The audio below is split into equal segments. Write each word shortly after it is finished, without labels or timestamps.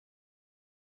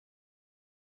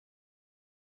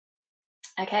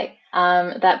Okay,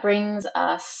 that brings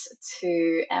us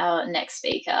to our next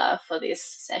speaker for this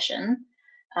session.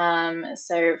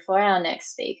 So for our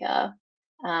next speaker,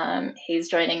 he's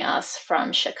joining us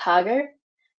from Chicago,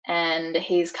 and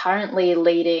he's currently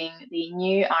leading the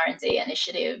new R&D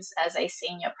initiatives as a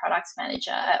senior product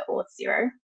manager at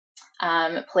Auth0.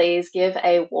 Please give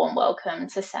a warm welcome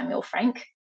to Samuel Frank.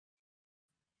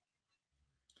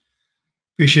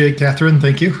 Appreciate it, Catherine.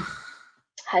 Thank you.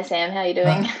 Hi, Sam. How are you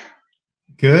doing?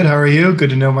 Good. How are you? Good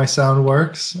to know my sound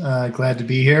works. Glad to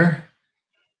be here.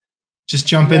 Just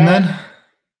jump in then.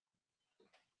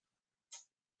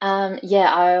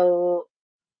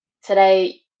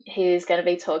 Today he's going to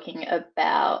be talking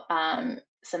about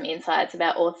some insights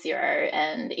about Auth0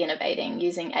 and innovating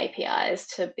using APIs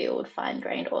to build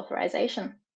fine-grained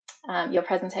authorization. Your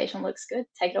presentation looks good.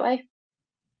 Take it away.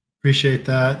 Appreciate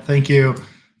that. Thank you.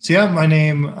 So yeah, my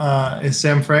name is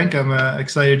Sam Frank. I'm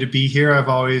excited to be here. I've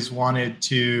always wanted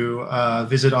to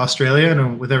visit Australia,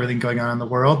 and with everything going on in the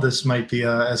world, this might be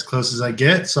as close as I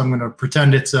get. So I'm going to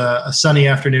pretend it's a sunny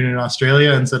afternoon in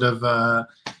Australia instead of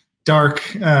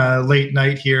dark late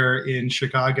night here in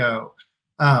Chicago.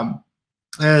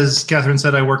 As Catherine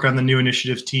said, I work on the new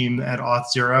initiatives team at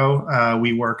Auth0.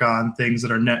 We work on things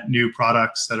that are net new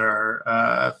products that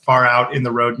are far out in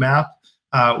the roadmap.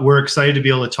 We're excited to be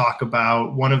able to talk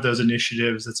about one of those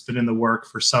initiatives that's been in the work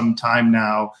for some time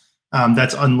now,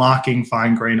 that's unlocking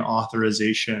fine-grained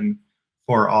authorization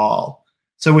for all.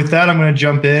 So with that, I'm going to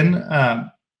jump in.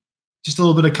 Just a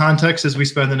little bit of context as we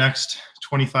spend the next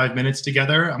 25 minutes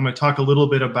together. I'm going to talk a little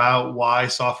bit about why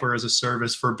software as a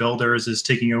service for builders is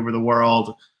taking over the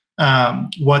world,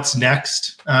 what's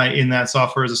next in that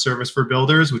software as a service for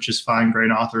builders, which is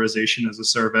fine-grained authorization as a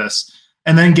service,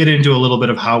 and then get into a little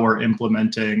bit of how we're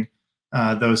implementing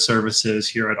those services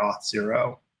here at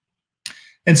Auth0.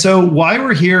 And so why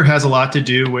we're here has a lot to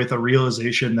do with a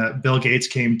realization that Bill Gates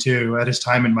came to at his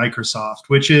time in Microsoft,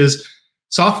 which is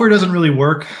software doesn't really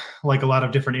work like a lot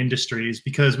of different industries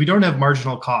because we don't have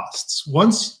marginal costs.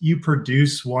 Once you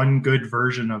produce one good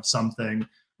version of something,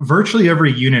 virtually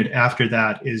every unit after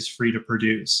that is free to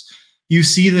produce. You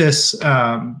see this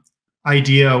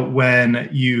idea when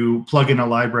you plug in a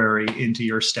library into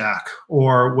your stack,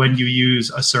 or when you use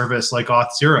a service like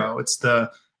Auth0. It's the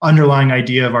underlying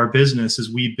idea of our business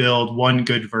is we build one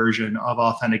good version of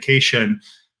authentication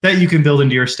that you can build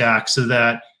into your stack so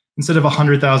that instead of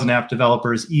 100,000 app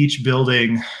developers each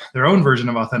building their own version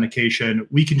of authentication,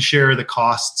 we can share the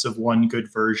costs of one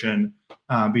good version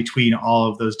between all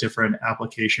of those different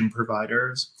application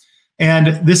providers.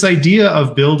 And this idea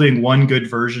of building one good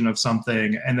version of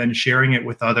something and then sharing it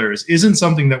with others isn't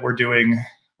something that we're doing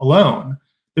alone.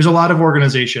 There's a lot of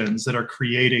organizations that are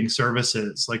creating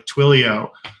services like Twilio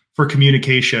for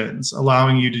communications,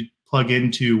 allowing you to plug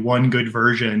into one good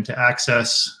version to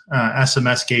access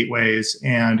SMS gateways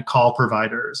and call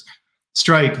providers.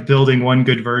 Stripe building one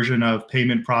good version of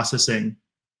payment processing.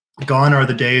 Gone are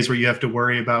the days where you have to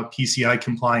worry about PCI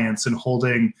compliance and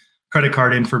holding credit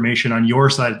card information on your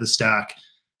side of the stack.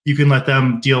 You can let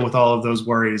them deal with all of those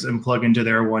worries and plug into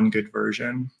their one good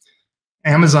version.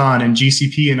 Amazon and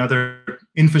GCP and other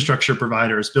infrastructure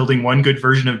providers building one good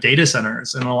version of data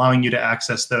centers and allowing you to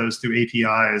access those through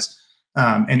APIs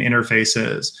and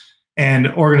interfaces. And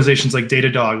organizations like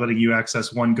Datadog letting you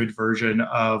access one good version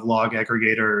of log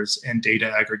aggregators and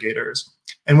data aggregators.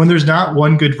 And when there's not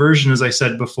one good version, as I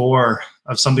said before,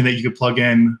 of something that you could plug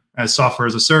in as software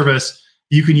as a service,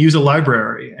 you can use a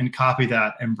library and copy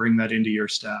that and bring that into your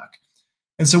stack.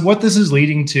 And so what this is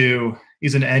leading to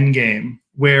is an end game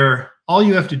where all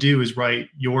you have to do is write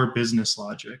your business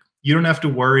logic. You don't have to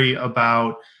worry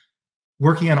about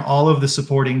working on all of the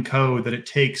supporting code that it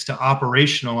takes to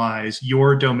operationalize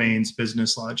your domain's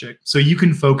business logic. So you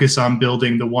can focus on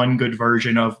building the one good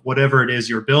version of whatever it is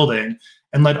you're building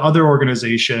and let other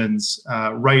organizations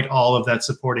write all of that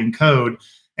supporting code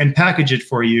and package it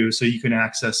for you so you can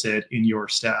access it in your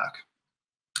stack.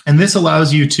 And this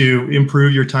allows you to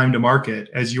improve your time to market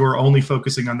as you're only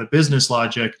focusing on the business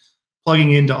logic,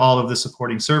 plugging into all of the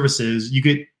supporting services, you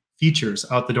get features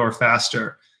out the door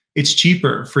faster. It's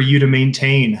cheaper for you to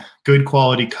maintain good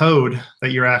quality code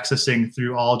that you're accessing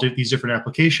through all these different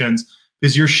applications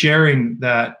because you're sharing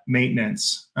that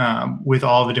maintenance with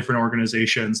all the different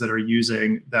organizations that are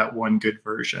using that one good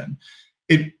version.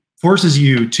 It forces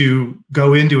you to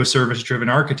go into a service-driven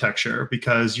architecture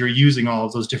because you're using all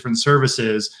of those different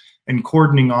services and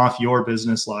cordoning off your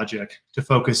business logic to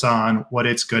focus on what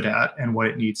it's good at and what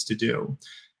it needs to do.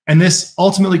 And this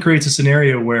ultimately creates a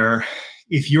scenario where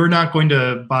if you're not going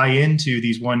to buy into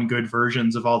these one good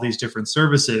versions of all these different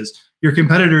services, your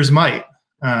competitors might,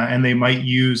 and they might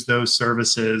use those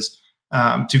services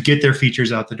to get their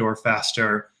features out the door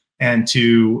faster and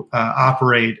to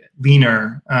operate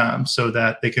leaner so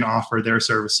that they can offer their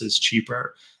services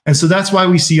cheaper. And so that's why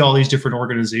we see all these different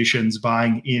organizations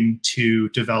buying into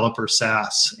developer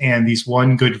SaaS and these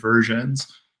one good versions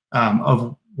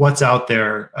of what's out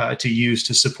there to use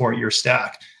to support your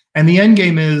stack. And the end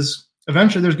game is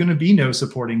eventually there's going to be no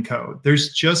supporting code.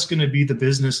 There's just going to be the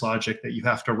business logic that you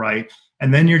have to write.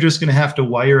 And then you're just going to have to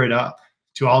wire it up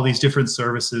to all these different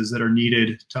services that are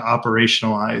needed to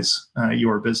operationalize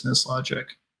your business logic.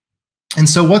 And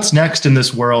so what's next in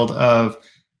this world of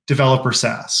developer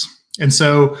SaaS? And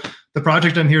so the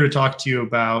project I'm here to talk to you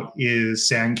about is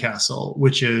Sandcastle,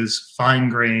 which is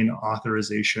fine-grained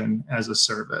authorization as a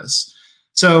service.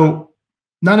 So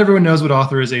not everyone knows what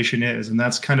authorization is, and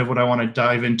that's kind of what I want to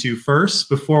dive into first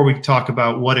before we talk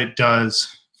about what it does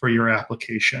for your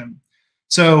application.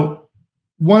 So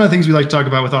one of the things we like to talk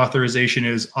about with authorization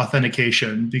is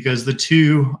authentication, because the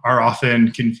two are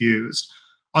often confused.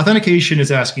 Authentication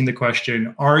is asking the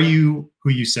question, are you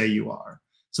who you say you are?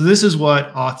 So this is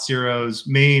what Auth0's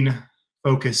main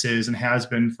focus is and has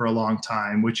been for a long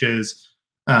time, which is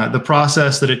the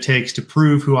process that it takes to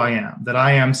prove who I am, that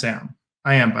I am Sam.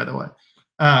 I am, by the way.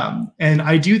 And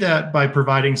I do that by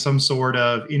providing some sort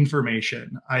of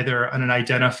information, either an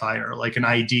identifier like an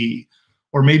ID,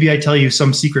 or maybe I tell you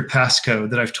some secret passcode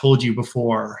that I've told you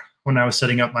before when I was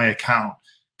setting up my account,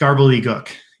 garbledygook.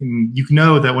 And you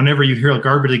know that whenever you hear a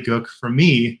garbledygook from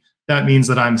me, that means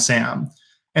that I'm Sam.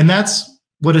 And that's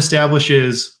what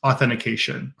establishes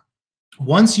authentication.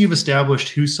 Once you've established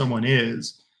who someone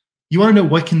is, you want to know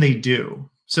what can they do.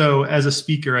 So as a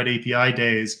speaker at API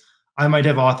Days, I might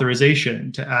have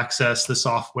authorization to access the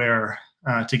software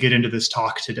to get into this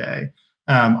talk today.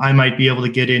 I might be able to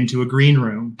get into a green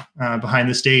room behind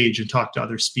the stage and talk to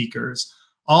other speakers.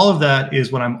 All of that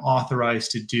is what I'm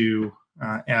authorized to do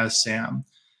as Sam.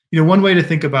 You know, one way to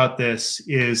think about this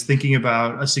is thinking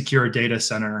about a secure data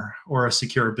center or a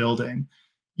secure building.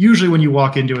 Usually when you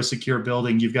walk into a secure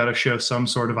building, you've got to show some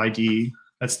sort of ID.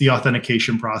 That's the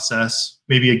authentication process.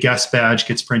 Maybe a guest badge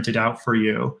gets printed out for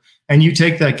you, and you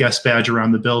take that guest badge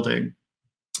around the building.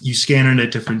 You scan it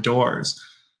at different doors.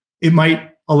 It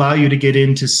might allow you to get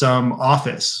into some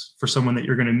office for someone that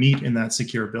you're going to meet in that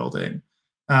secure building.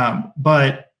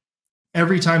 But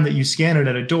every time that you scan it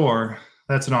at a door,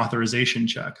 that's an authorization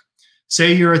check.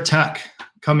 Say you're a tech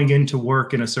coming into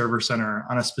work in a server center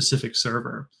on a specific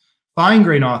server.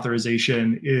 Fine-grained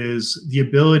authorization is the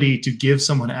ability to give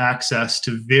someone access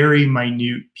to very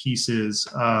minute pieces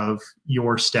of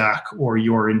your stack or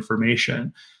your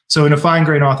information. So in a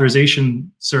fine-grained authorization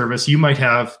service, you might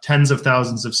have tens of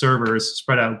thousands of servers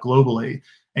spread out globally,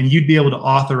 and you'd be able to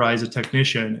authorize a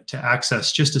technician to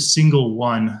access just a single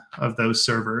one of those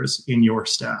servers in your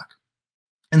stack.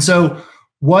 And so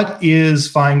what is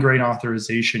fine-grained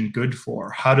authorization good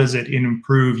for? How does it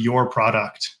improve your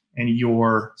product and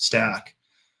your stack?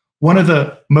 One of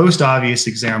the most obvious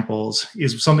examples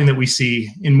is something that we see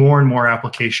in more and more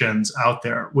applications out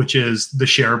there, which is the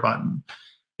share button.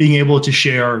 Being able to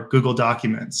share Google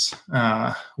Documents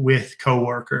with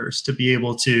coworkers, to be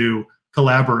able to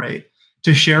collaborate,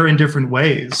 to share in different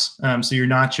ways. So you're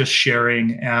not just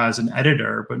sharing as an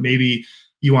editor, but maybe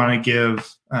you want to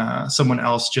give someone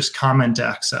else just comment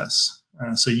access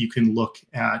so you can look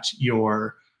at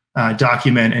your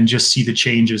document and just see the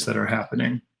changes that are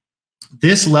happening.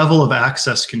 This level of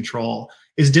access control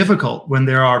is difficult when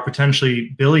there are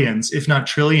potentially billions, if not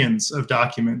trillions, of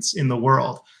documents in the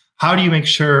world. How do you make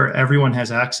sure everyone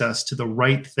has access to the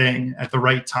right thing at the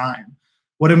right time?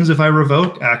 What happens if I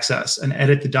revoke access and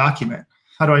edit the document?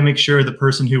 How do I make sure the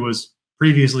person who was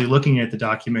previously looking at the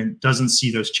document doesn't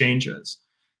see those changes?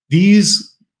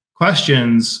 These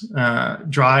questions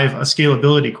drive a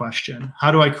scalability question.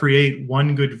 How do I create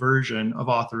one good version of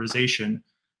authorization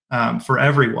for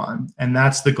everyone? And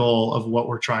that's the goal of what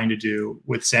we're trying to do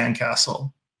with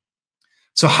Sandcastle.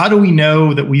 So how do we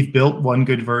know that we've built one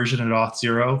good version at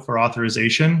Auth0 for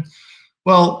authorization?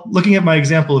 Well, looking at my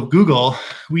example of Google,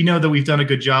 we know that we've done a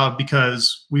good job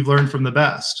because we've learned from the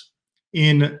best.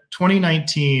 In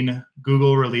 2019,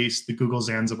 Google released the Google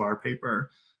Zanzibar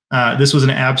paper. This was an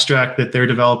abstract that their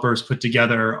developers put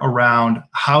together around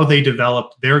how they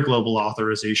developed their global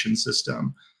authorization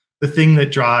system, the thing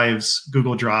that drives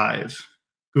Google Drive,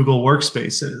 Google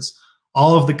Workspaces,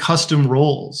 all of the custom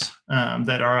roles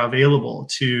that are available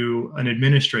to an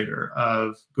administrator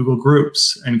of Google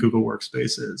Groups and Google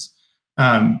Workspaces,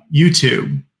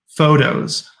 YouTube,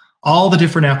 Photos, all the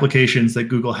different applications that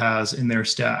Google has in their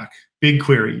stack,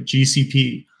 BigQuery,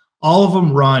 GCP, all of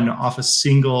them run off a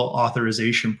single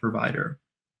authorization provider.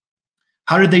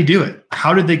 How did they do it?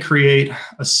 How did they create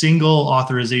a single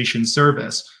authorization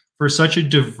service for such a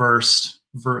diverse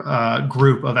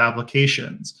group of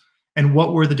applications? And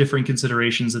what were the different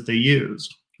considerations that they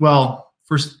used? Well,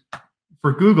 first,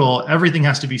 for Google, everything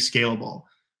has to be scalable.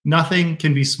 Nothing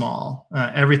can be small.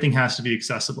 Everything has to be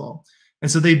accessible. And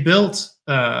so they built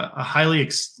a highly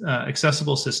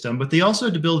accessible system, but they also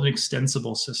had to build an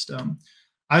extensible system.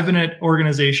 I've been at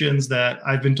organizations that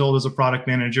I've been told as a product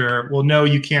manager, well, no,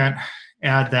 you can't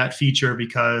add that feature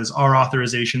because our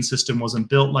authorization system wasn't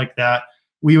built like that.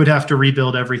 We would have to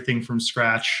rebuild everything from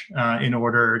scratch in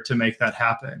order to make that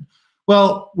happen.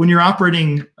 Well, when you're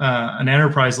operating an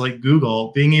enterprise like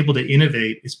Google, being able to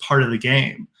innovate is part of the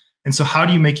game. And so how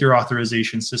do you make your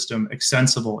authorization system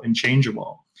extensible and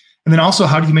changeable? And then also,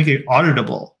 how do you make it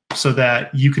auditable so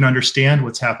that you can understand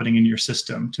what's happening in your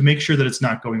system, to make sure that it's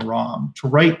not going wrong, to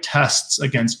write tests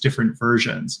against different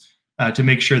versions, to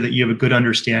make sure that you have a good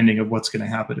understanding of what's going to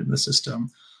happen in the system.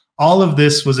 All of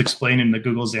this was explained in the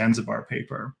Google Zanzibar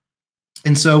paper.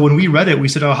 And so when we read it, we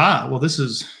said, aha, well, this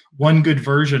is one good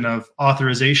version of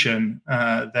authorization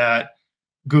that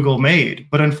Google made.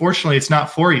 But unfortunately, it's not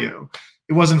for you.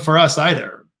 It wasn't for us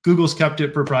either. Google's kept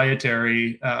it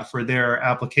proprietary for their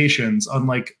applications,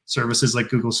 unlike services like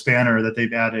Google Spanner that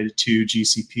they've added to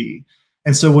GCP.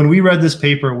 And so when we read this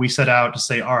paper, we set out to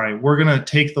say, all right, we're going to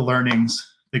take the learnings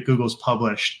that Google's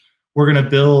published. We're going to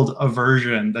build a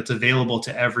version that's available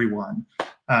to everyone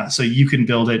so you can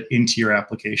build it into your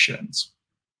applications.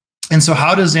 And so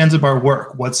how does Zanzibar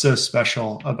work? What's so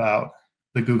special about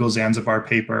the Google Zanzibar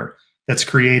paper that's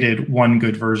created one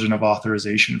good version of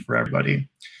authorization for everybody?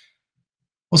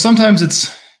 Well, sometimes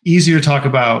it's easier to talk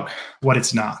about what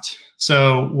it's not.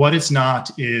 So what it's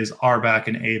not is RBAC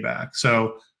and ABAC.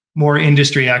 So more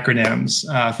industry acronyms.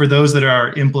 For those that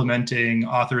are implementing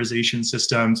authorization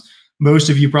systems, most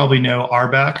of you probably know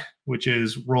RBAC, which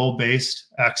is role-based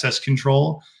access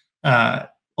control. A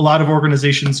lot of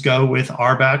organizations go with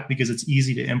RBAC because it's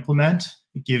easy to implement.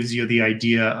 It gives you the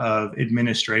idea of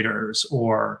administrators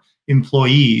or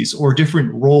employees or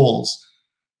different roles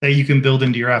that you can build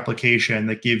into your application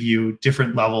that give you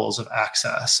different levels of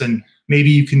access. And maybe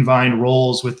you combine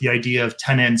roles with the idea of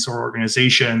tenants or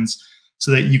organizations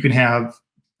so that you can have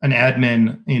an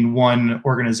admin in one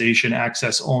organization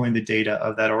access only the data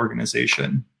of that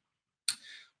organization.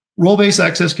 Role-based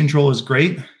access control is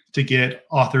great to get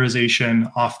authorization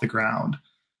off the ground.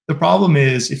 The problem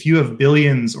is if you have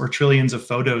billions or trillions of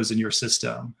photos in your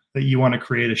system that you want to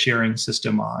create a sharing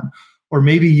system on, or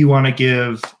maybe you want to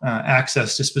give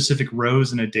access to specific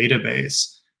rows in a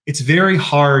database, it's very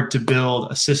hard to build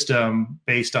a system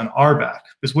based on RBAC.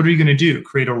 Because what are you going to do?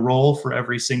 Create a role for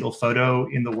every single photo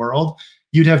in the world?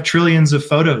 You'd have trillions of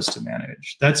photos to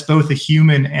manage. That's both a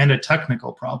human and a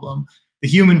technical problem. The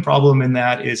human problem in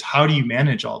that is how do you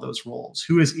manage all those roles?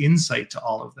 Who has insight to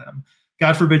all of them?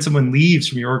 God forbid someone leaves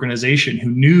from your organization who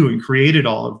knew and created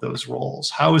all of those roles.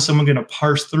 How is someone going to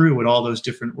parse through what all those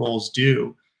different roles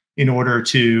do in order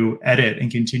to edit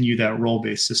and continue that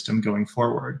role-based system going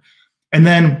forward? And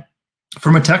then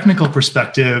from a technical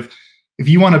perspective, if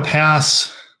you want to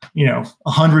pass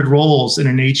 100 roles in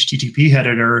an HTTP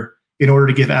editor in order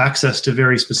to give access to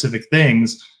very specific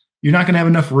things, you're not going to have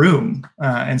enough room.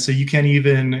 And so you can't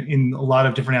even, in a lot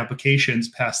of different applications,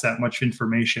 pass that much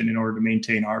information in order to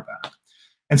maintain RBAC.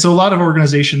 And so a lot of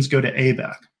organizations go to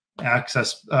ABAC,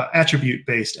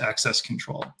 attribute-based access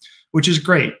control, which is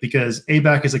great because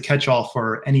ABAC is a catch-all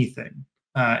for anything.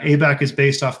 ABAC is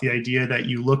based off the idea that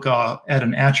you look at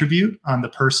an attribute on the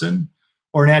person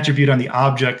or an attribute on the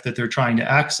object that they're trying to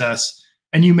access,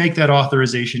 and you make that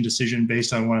authorization decision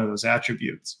based on one of those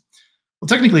attributes. Well,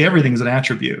 technically everything's an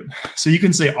attribute. So you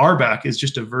can say RBAC is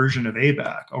just a version of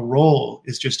ABAC. A role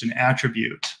is just an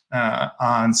attribute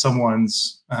on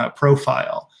someone's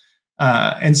profile.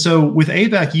 And so with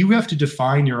ABAC, you have to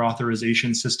define your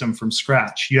authorization system from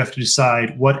scratch. You have to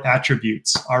decide what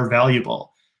attributes are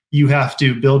valuable. You have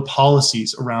to build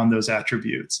policies around those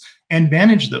attributes and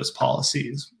manage those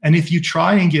policies. And if you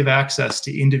try and give access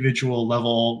to individual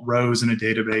level rows in a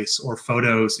database or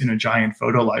photos in a giant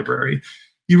photo library,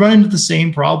 you run into the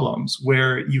same problems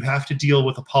where you have to deal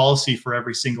with a policy for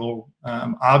every single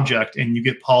object and you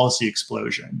get policy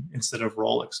explosion instead of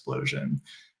role explosion.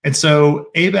 And so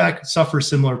ABAC suffers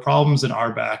similar problems in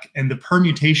RBAC, and the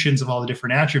permutations of all the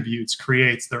different attributes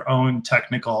creates their own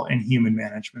technical and human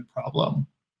management problem.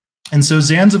 And so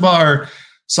Zanzibar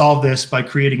solved this by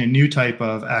creating a new type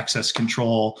of access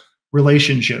control,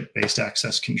 relationship-based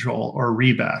access control, or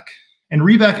RBAC. And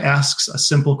RBAC asks a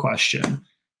simple question: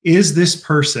 is this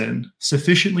person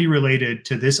sufficiently related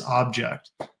to this object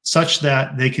such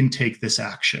that they can take this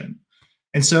action?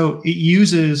 And so it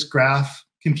uses graph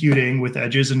computing with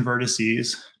edges and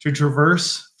vertices to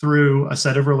traverse through a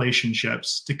set of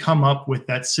relationships to come up with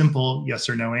that simple yes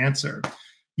or no answer.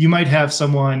 You might have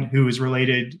someone who is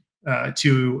related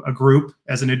to a group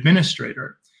as an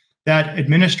administrator. That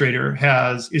administrator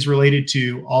is related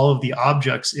to all of the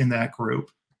objects in that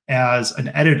group as an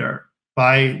editor,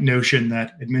 by notion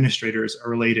that administrators are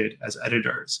related as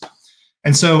editors.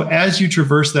 And so as you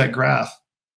traverse that graph,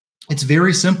 it's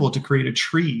very simple to create a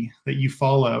tree that you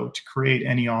follow to create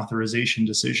any authorization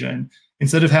decision.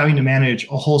 Instead of having to manage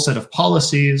a whole set of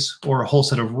policies or a whole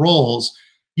set of roles,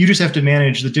 you just have to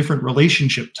manage the different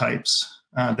relationship types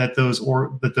that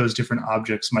those different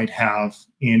objects might have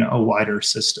in a wider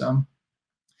system.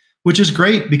 Which is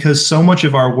great because so much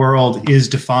of our world is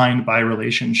defined by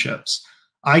relationships.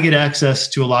 I get access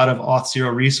to a lot of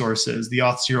Auth0 resources, the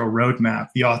Auth0 roadmap,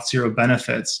 the Auth0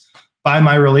 benefits, by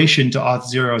my relation to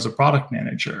Auth0 as a product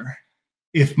manager.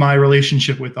 If my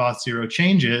relationship with Auth0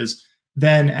 changes,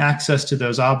 then access to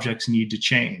those objects need to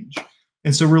change.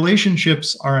 And so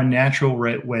relationships are a natural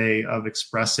way of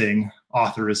expressing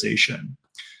authorization.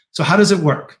 So how does it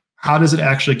work? How does it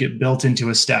actually get built into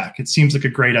a stack? It seems like a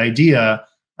great idea,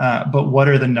 but what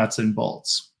are the nuts and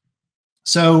bolts?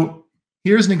 So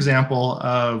here's an example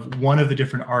of one of the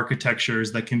different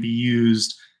architectures that can be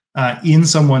used in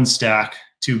someone's stack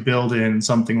to build in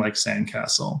something like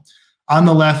Sandcastle. On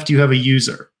the left, you have a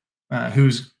user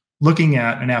who's looking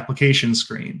at an application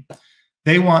screen.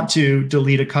 They want to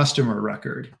delete a customer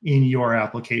record in your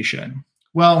application.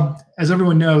 Well, as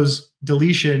everyone knows,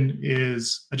 deletion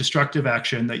is a destructive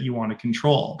action that you want to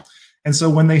control. And so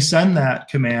when they send that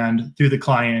command through the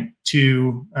client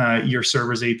to your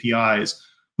server's APIs,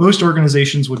 most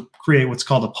organizations would create what's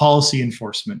called a policy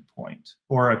enforcement point,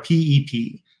 or a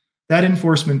PEP. That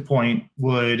enforcement point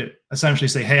would essentially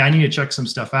say, hey, I need to check some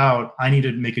stuff out. I need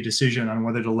to make a decision on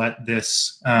whether to let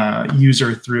this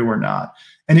user through or not.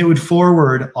 And it would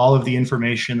forward all of the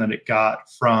information that it got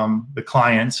from the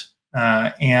client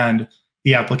and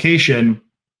the application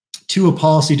to a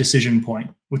policy decision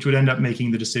point, which would end up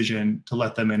making the decision to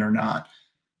let them in or not.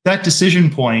 That decision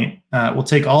point will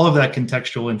take all of that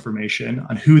contextual information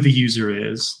on who the user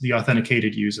is, the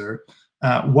authenticated user,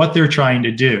 what they're trying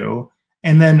to do,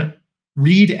 and then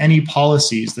read any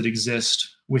policies that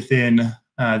exist within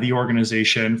the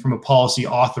organization from a policy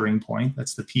authoring point,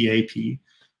 that's the PAP,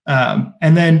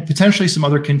 and then potentially some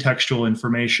other contextual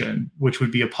information, which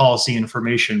would be a policy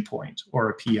information point, or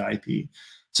a PIP.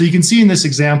 So you can see in this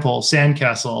example,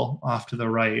 Sandcastle off to the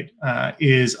right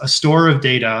is a store of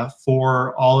data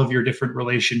for all of your different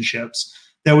relationships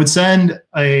that would send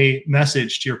a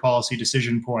message to your policy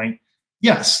decision point.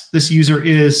 Yes, this user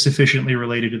is sufficiently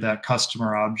related to that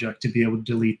customer object to be able to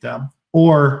delete them,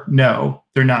 or no,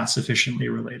 they're not sufficiently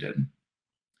related.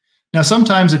 Now,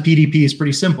 sometimes a PDP is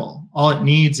pretty simple. All it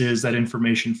needs is that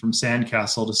information from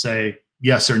Sandcastle to say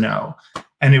yes or no.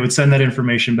 And it would send that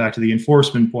information back to the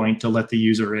enforcement point to let the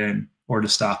user in or to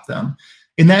stop them.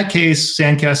 In that case,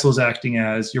 Sandcastle is acting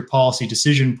as your policy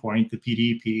decision point, the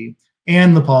PDP,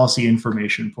 and the policy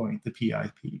information point, the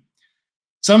PIP.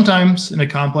 Sometimes in a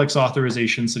complex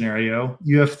authorization scenario,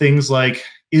 you have things like,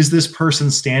 is this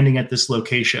person standing at this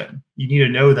location? You need to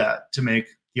know that to make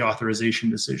the authorization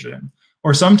decision.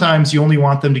 Or sometimes you only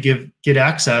want them to get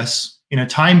access in a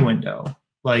time window,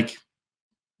 like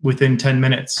within 10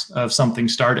 minutes of something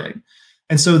starting.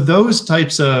 And so those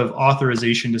types of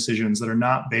authorization decisions that are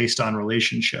not based on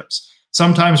relationships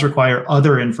sometimes require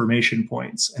other information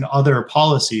points and other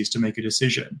policies to make a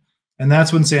decision. And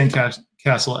that's when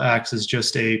Sandcastle acts as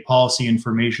just a policy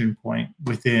information point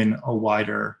within a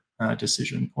wider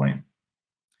decision point.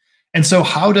 And so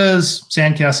how does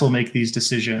Sandcastle make these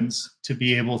decisions to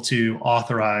be able to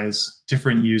authorize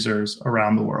different users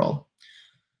around the world?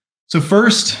 So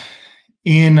first,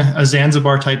 in a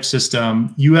Zanzibar type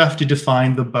system, you have to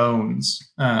define the bones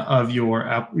of your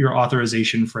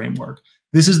authorization framework.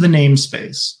 This is the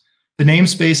namespace. The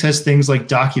namespace has things like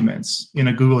documents in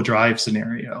a Google Drive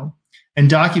scenario. And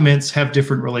documents have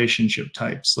different relationship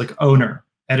types like owner,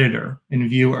 editor, and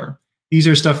viewer. These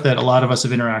are stuff that a lot of us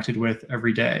have interacted with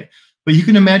every day. But you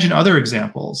can imagine other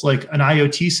examples like an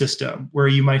IoT system where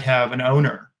you might have an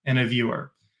owner and a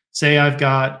viewer. Say I've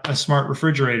got a smart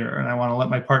refrigerator and I want to let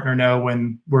my partner know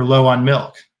when we're low on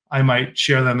milk. I might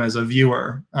share them as a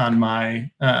viewer on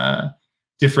my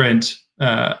different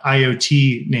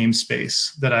IoT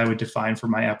namespace that I would define for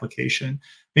my application.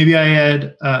 Maybe I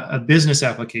had a business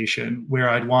application where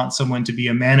I'd want someone to be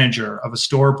a manager of a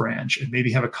store branch and maybe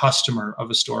have a customer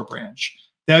of a store branch.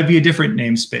 That would be a different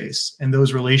namespace, and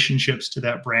those relationships to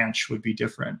that branch would be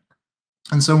different.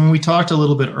 And so when we talked a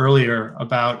little bit earlier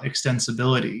about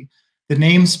extensibility, the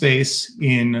namespace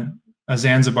in a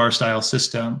Zanzibar-style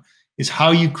system is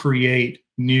how you create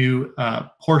new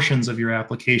portions of your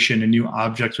application and new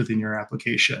objects within your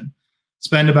application.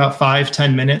 Spend about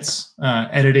 5-10 minutes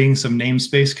editing some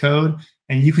namespace code,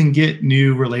 and you can get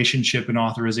new relationship and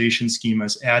authorization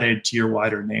schemas added to your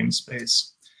wider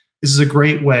namespace. This is a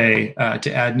great way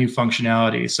to add new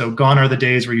functionality. So gone are the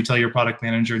days where you tell your product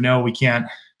manager, no, we can't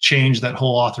change that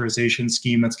whole authorization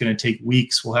scheme. That's going to take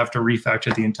weeks. We'll have to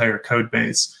refactor the entire code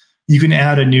base. You can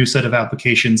add a new set of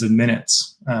applications in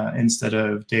minutes instead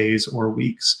of days or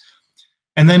weeks.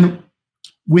 And then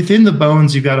within the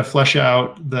bones, you've got to flesh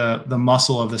out the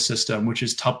muscle of the system, which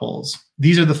is tuples.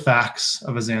 These are the facts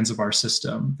of a Zanzibar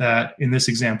system, that in this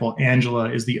example,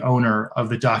 Angela is the owner of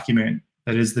the document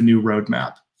that is the new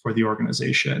roadmap for the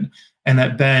organization, and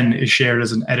that Ben is shared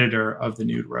as an editor of the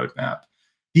new roadmap.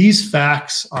 These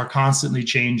facts are constantly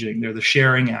changing. They're the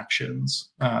sharing actions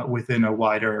within a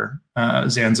wider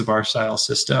Zanzibar-style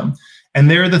system. And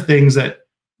they're the things that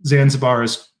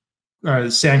Sandcastle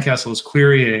is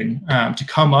querying to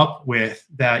come up with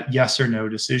that yes or no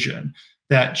decision,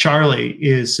 that Charlie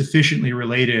is sufficiently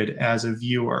related as a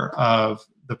viewer of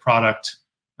the product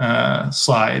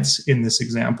slides in this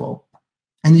example.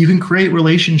 And you can create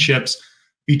relationships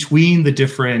between the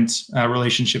different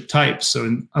relationship types. So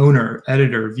an owner,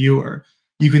 editor, viewer.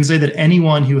 You can say that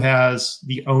anyone who has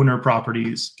the owner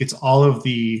properties gets all of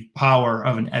the power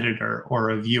of an editor or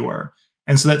a viewer.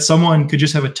 And so that someone could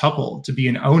just have a tuple to be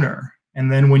an owner.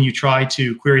 And then when you try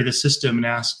to query the system and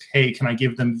ask, hey, can I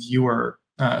give them viewer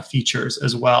features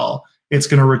as well? It's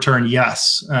going to return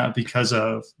yes because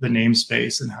of the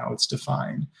namespace and how it's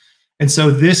defined. And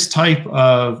so this type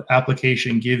of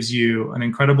application gives you an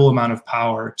incredible amount of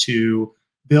power to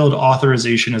build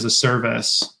authorization as a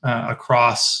service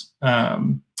across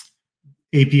APIs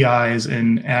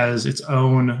and as its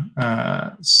own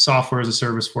software as a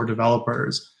service for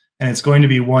developers. And it's going to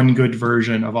be one good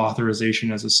version of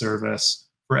authorization as a service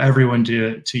for everyone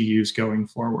to use going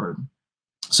forward.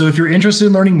 So if you're interested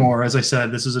in learning more, as I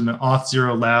said, this is an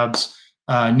Auth0 Labs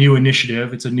new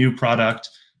initiative. It's a new product.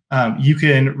 You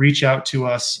can reach out to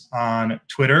us on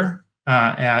Twitter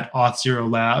at Auth0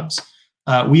 Labs.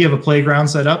 We have a playground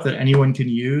set up that anyone can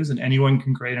use and anyone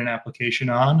can create an application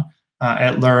on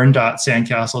at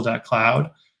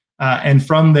learn.sandcastle.cloud. And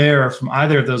from there, from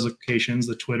either of those locations,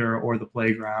 the Twitter or the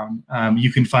playground,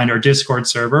 you can find our Discord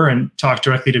server and talk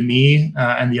directly to me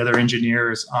and the other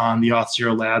engineers on the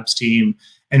Auth0 Labs team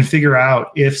and figure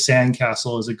out if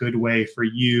Sandcastle is a good way for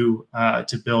you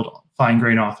to build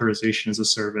fine-grained authorization as a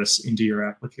service into your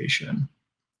application.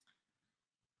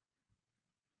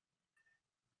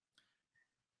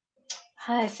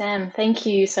 Hi, Sam. Thank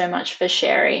you so much for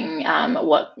sharing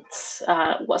what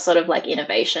sort of like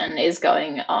innovation is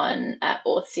going on at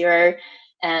Auth0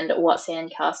 and what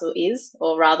Sandcastle is,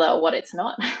 or rather what it's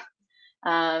not.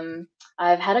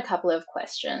 I've had a couple of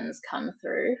questions come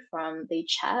through from the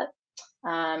chat.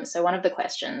 So one of the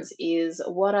questions is,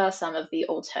 what are some of the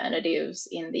alternatives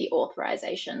in the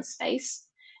authorization space?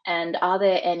 And are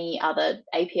there any other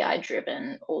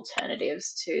API-driven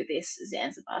alternatives to this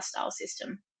Zanzibar-style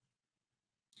system?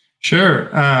 Sure.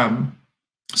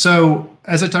 So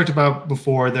as I talked about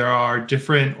before, there are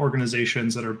different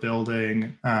organizations that are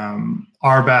building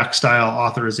RBAC-style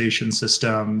authorization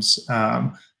systems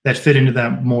that fit into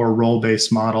that more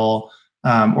role-based model,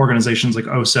 organizations like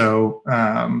OSO.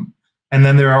 And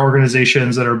then there are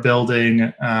organizations that are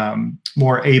building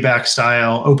more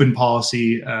ABAC-style. Open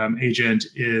Policy Agent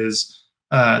is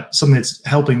something that's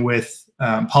helping with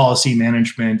policy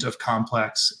management of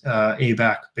complex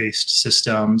ABAC-based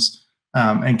systems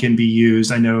and can be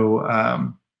used. I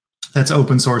know that's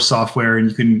open source software, and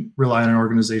you can rely on an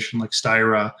organization like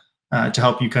Styra to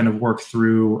help you kind of work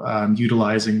through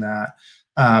utilizing that.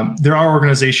 There are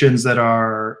organizations that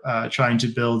are trying to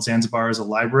build Zanzibar as a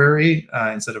library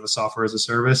instead of a software as a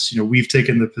service. You know, we've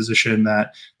taken the position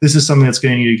that this is something that's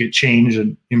going to need to get changed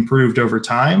and improved over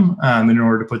time. And in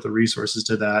order to put the resources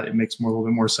to that, it makes a little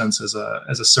bit more sense as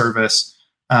a service.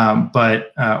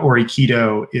 But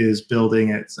Orikido is building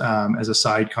it as a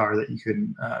sidecar that you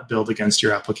can build against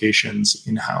your applications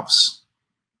in-house.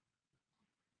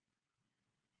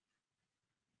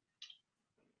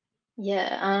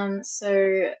 Yeah,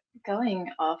 so going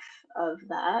off of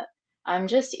that, I'm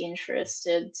just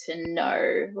interested to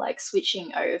know, like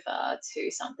switching over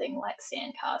to something like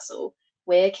Sandcastle,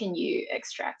 where can you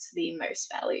extract the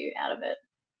most value out of it?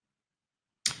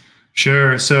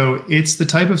 Sure. So it's the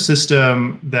type of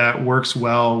system that works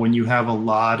well when you have a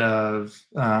lot of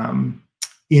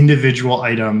individual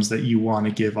items that you want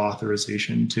to give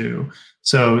authorization to.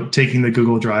 So taking the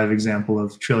Google Drive example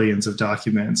of trillions of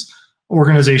documents,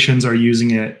 organizations are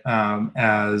using it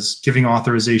as giving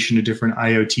authorization to different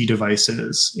IoT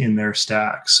devices in their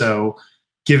stack. So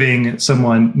giving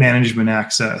someone management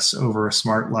access over a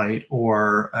smart light,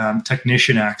 or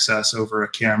technician access over a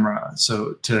camera,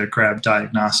 so to grab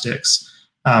diagnostics.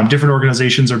 Different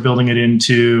organizations are building it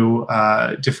into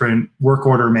different work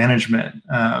order management.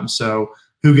 So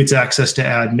who gets access to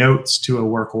add notes to a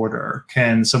work order?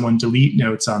 Can someone delete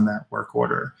notes on that work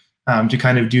order? To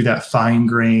kind of do that fine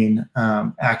grain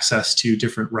access to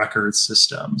different record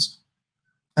systems.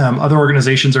 Other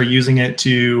organizations are using it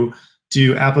to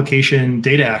do application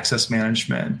data access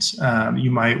management.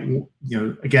 You might,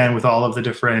 again, with all of the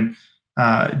different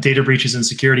data breaches and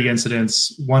security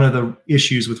incidents, one of the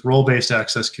issues with role-based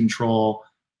access control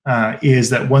is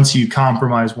that once you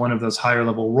compromise one of those higher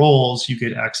level roles, you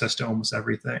get access to almost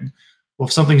everything. Well,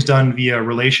 if something's done via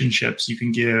relationships, you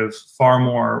can give far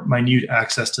more minute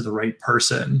access to the right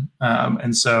person.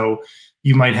 And so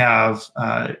you might have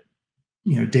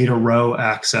data row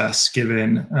access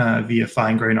given via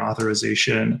fine-grained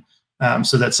authorization,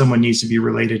 so that someone needs to be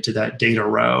related to that data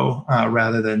row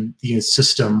rather than the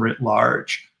system writ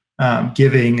large,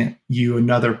 giving you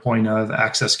another point of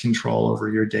access control over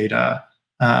your data.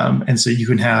 And so you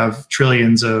can have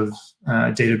trillions of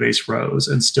database rows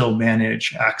and still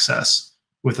manage access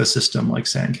with a system like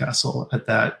Sandcastle at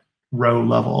that row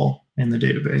level in the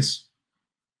database.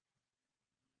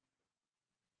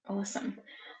 Awesome.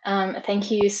 Thank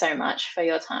you so much for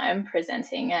your time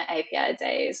presenting at API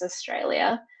Days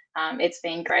Australia. It's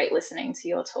been great listening to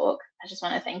your talk. I just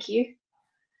want to thank you.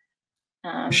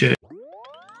 Appreciate it.